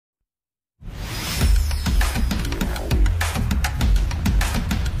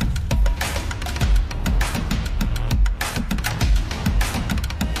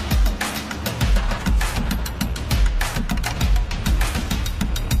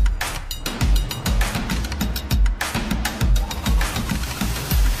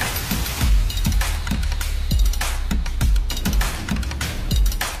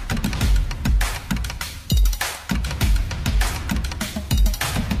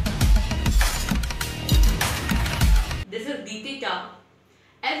data.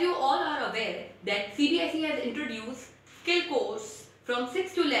 As you all are aware that CBSE has introduced skill course from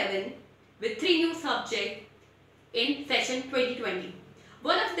 6 to 11 with 3 new subjects in session 2020.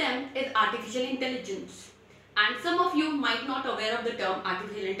 One of them is artificial intelligence, and some of you might not aware of the term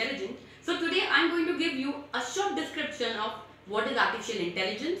artificial intelligence. So today I am going to give you a short description of what is artificial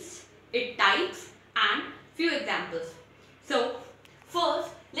intelligence, its types and few examples. So first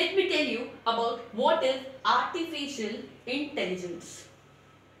let me tell you about what is artificial intelligence.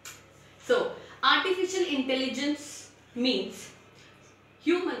 So artificial intelligence means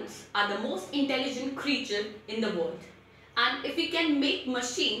humans are the most intelligent creature in the world, and if we can make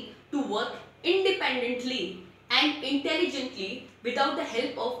machine to work independently and intelligently without the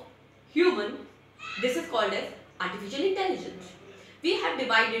help of human, this is called as artificial intelligence. We have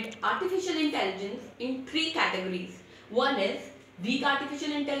divided artificial intelligence in 3 categories. One is weak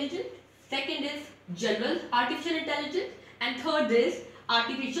artificial intelligence, second is general artificial intelligence, and third is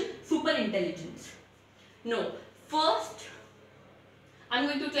artificial super intelligence. Now, first I am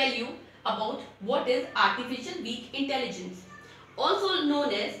going to tell you about what is artificial weak intelligence, also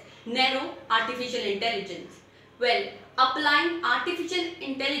known as narrow artificial intelligence. Well, applying artificial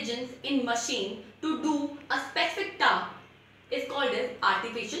intelligence in machine to do a specific task is called as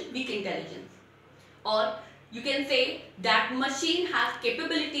artificial weak intelligence. Or you can say that machine has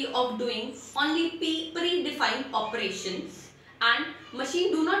capability of doing only predefined operations and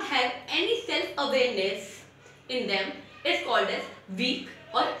machine do not have any self-awareness in them, is called as weak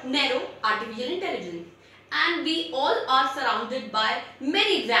or narrow artificial intelligence. And we all are surrounded by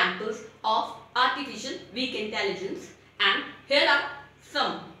many examples of artificial weak intelligence, and here are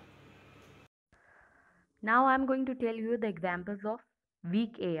some. Now I'm going to tell you the examples of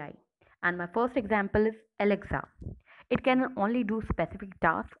weak AI, and my first example is Alexa. It can only do specific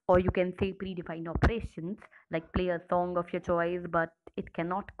tasks, or you can say predefined operations like play a song of your choice, but it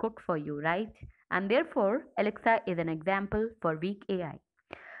cannot cook for you, right? And therefore, Alexa is an example for weak AI.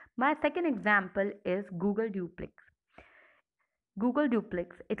 My second example is Google Duplex. Google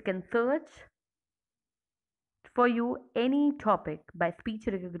Duplex, it can search for you any topic by speech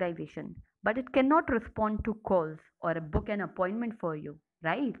recognition, but it cannot respond to calls or book an appointment for you,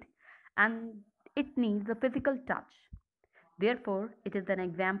 right? And it needs a physical touch. Therefore, it is an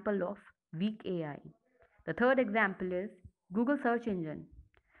example of weak AI. The third example is Google search engine.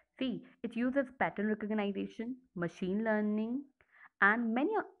 See, it uses pattern recognition, machine learning, and many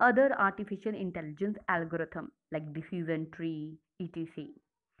other artificial intelligence algorithms like decision tree, etc.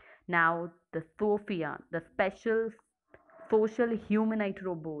 Now, the Sophia, the special social humanoid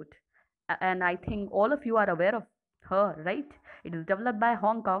robot, and I think all of you are aware of her, right? It is developed by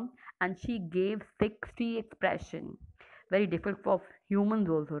Hong Kong, and she gave 60 expression. Very difficult for humans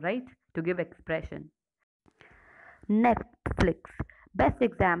also, right? To give expression. Netflix, best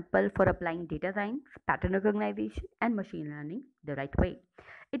example for applying data science, pattern recognition, and machine learning the right way.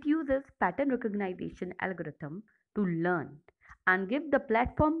 It uses pattern recognition algorithm to learn and give the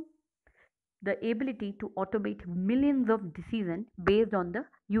platform the ability to automate millions of decisions based on the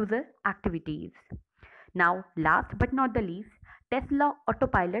user activities. Now, last but not the least, Tesla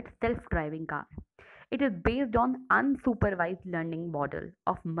Autopilot self-driving car. It is based on unsupervised learning model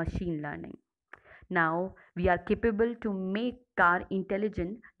of machine learning. Now, we are capable to make car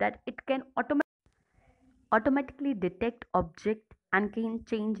intelligent that it can automatically detect object and can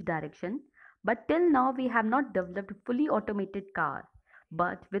change direction. But till now, we have not developed fully automated car.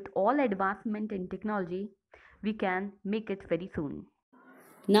 But with all advancement in technology, we can make it very soon.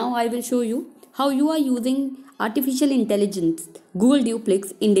 Now I will show you how you are using artificial intelligence Google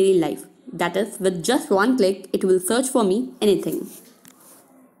Duplex in daily life. That is, with just one click, it will search for me anything.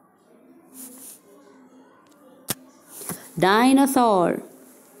 Dinosaur.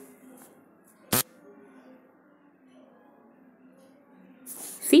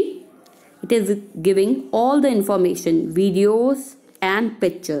 See, it is giving all the information, videos and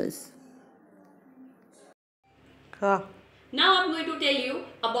pictures. Now I'm going to tell you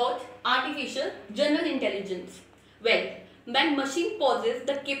about artificial general intelligence. Well, when machine possesses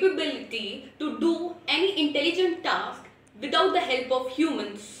the capability to do any intelligent task without the help of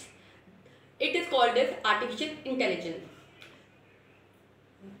humans, it is called as artificial intelligence.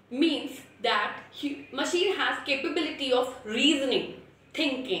 Means that machine has capability of reasoning,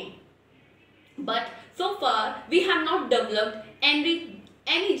 thinking. But so far we have not developed any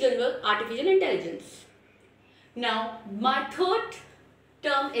general artificial intelligence. Now, my third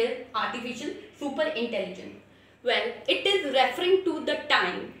term is artificial super intelligence. Well, it is referring to the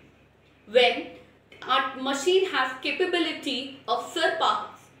time when our machine has capability of surpass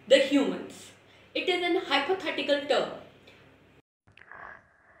the humans. It is an hypothetical term.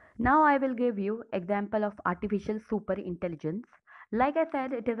 Now I will give you example of artificial super intelligence. Like I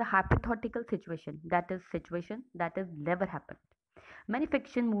said, it is a hypothetical situation that is never happened. Many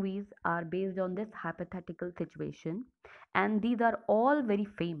fiction movies are based on this hypothetical situation, and these are all very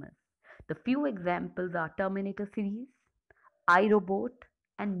famous. The few examples are Terminator series, iRobot,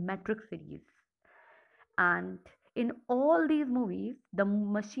 and Matrix series. And in all these movies, the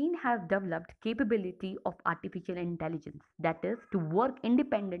machine has developed capability of artificial intelligence, that is to work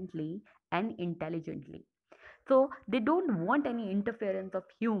independently and intelligently. So they don't want any interference of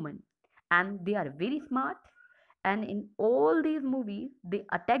human, and they are very smart. And in all these movies, they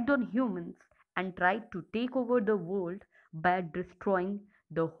attacked on humans and tried to take over the world by destroying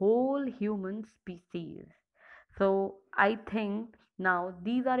the whole human species. So I think now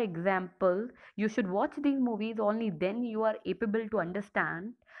these are examples. You should watch these movies, only then you are able to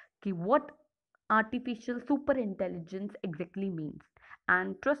understand what artificial super intelligence exactly means.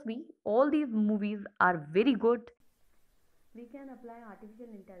 And trust me, all these movies are very good. We can apply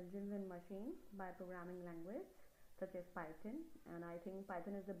artificial intelligence in machines by programming language such as Python, and I think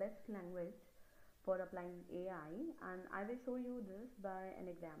Python is the best language for applying AI. And I will show you this by an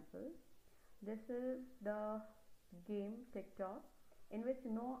example. This is the game TikTok, in which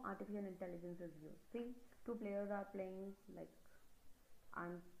no artificial intelligence is used. See, two players are playing, like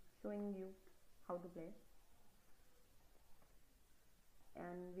I'm showing you how to play,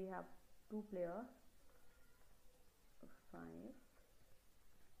 and we have two players, 5,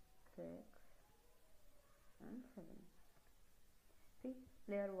 6, and 7. See,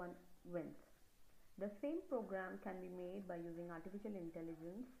 player 1 wins. The same program can be made by using artificial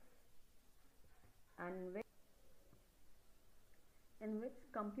intelligence, and in which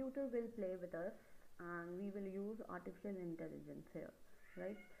computer will play with us, and we will use artificial intelligence here,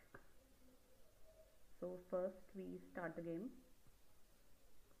 right? So first we start the game.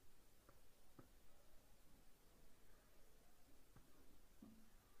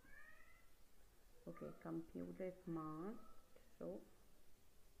 Okay, computer is smart, so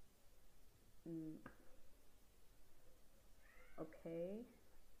okay,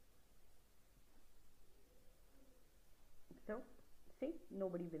 so see,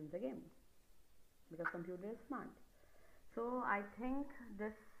 nobody wins the game because computer is smart. So I think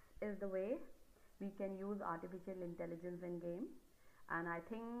this is the way we can use artificial intelligence in game. And I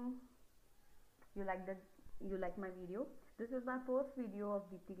think you like my video. This is my first video of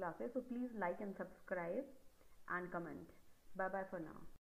weekly classes, so please like and subscribe and comment. Bye bye for now.